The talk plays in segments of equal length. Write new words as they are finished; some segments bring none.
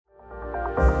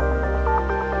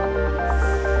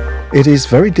It is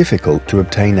very difficult to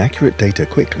obtain accurate data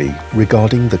quickly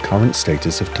regarding the current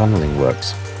status of tunneling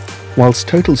works. Whilst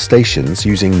total stations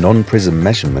using non-prism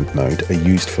measurement mode are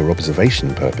used for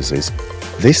observation purposes,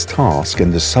 this task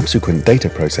and the subsequent data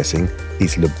processing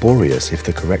is laborious if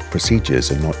the correct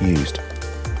procedures are not used.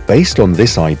 Based on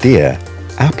this idea,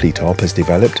 Aplitop has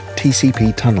developed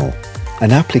TcpTunnel,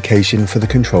 an application for the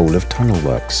control of tunnel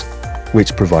works,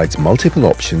 which provides multiple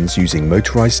options using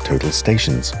motorized total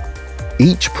stations.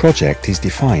 Each project is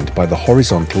defined by the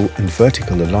horizontal and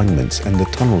vertical alignments and the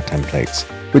tunnel templates,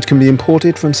 which can be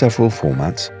imported from several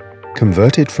formats,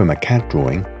 converted from a CAD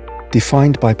drawing,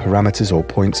 defined by parameters or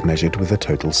points measured with a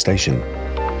total station.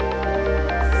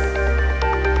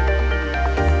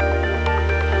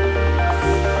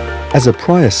 As a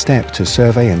prior step to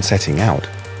survey and setting out,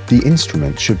 the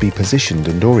instrument should be positioned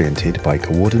and oriented by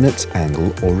coordinates,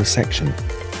 angle, or a section.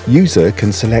 User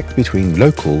can select between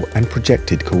local and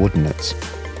projected coordinates.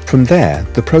 From there,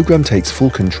 the program takes full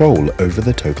control over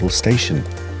the total station,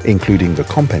 including the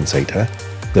compensator,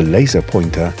 the laser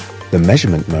pointer, the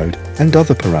measurement mode, and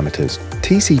other parameters.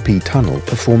 TcpTunnel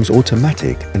performs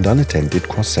automatic and unattended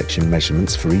cross-section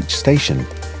measurements for each station,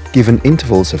 given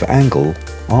intervals of angle,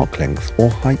 arc length, or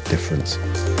height difference.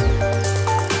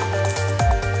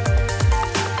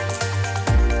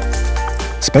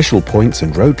 Special points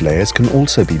and road layers can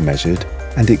also be measured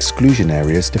and exclusion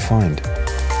areas defined.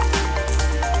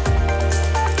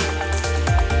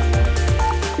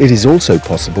 It is also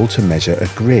possible to measure a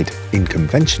grid in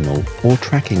conventional or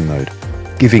tracking mode,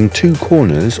 giving 2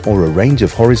 corners or a range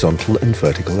of horizontal and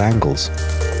vertical angles.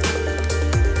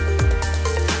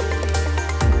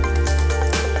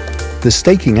 The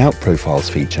Staking Out Profiles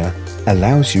feature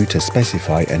allows you to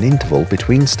specify an interval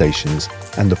between stations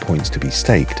and the points to be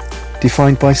staked,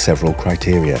 defined by several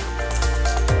criteria.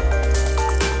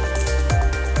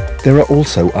 There are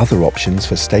also other options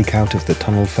for stakeout of the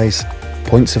tunnel face,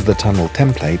 points of the tunnel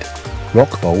template,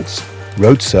 rock bolts,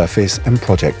 road surface, and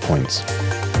project points.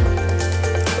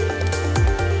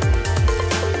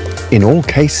 In all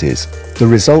cases, the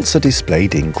results are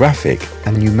displayed in graphic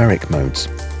and numeric modes,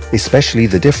 especially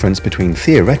the difference between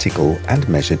theoretical and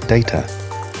measured data.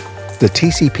 The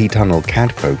TcpTunnel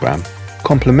CAD program,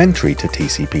 complementary to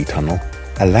TcpTunnel,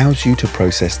 allows you to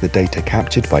process the data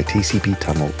captured by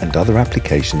TcpTunnel and other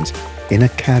applications in a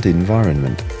CAD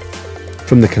environment.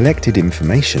 From the collected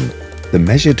information, the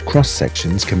measured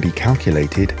cross-sections can be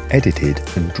calculated, edited,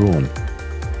 and drawn.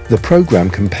 The program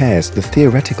compares the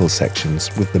theoretical sections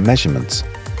with the measurements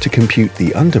to compute the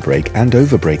underbreak and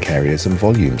overbreak areas and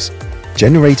volumes,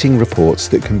 generating reports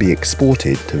that can be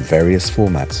exported to various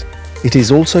formats. It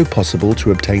is also possible to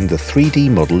obtain the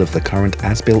 3D model of the current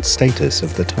as-built status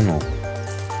of the tunnel.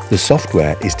 The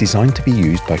software is designed to be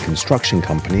used by construction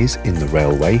companies in the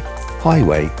railway,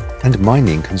 highway, and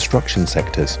mining construction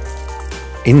sectors.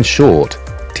 In short,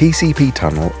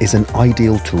 TcpTunnel is an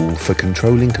ideal tool for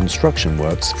controlling construction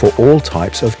works for all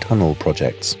types of tunnel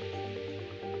projects.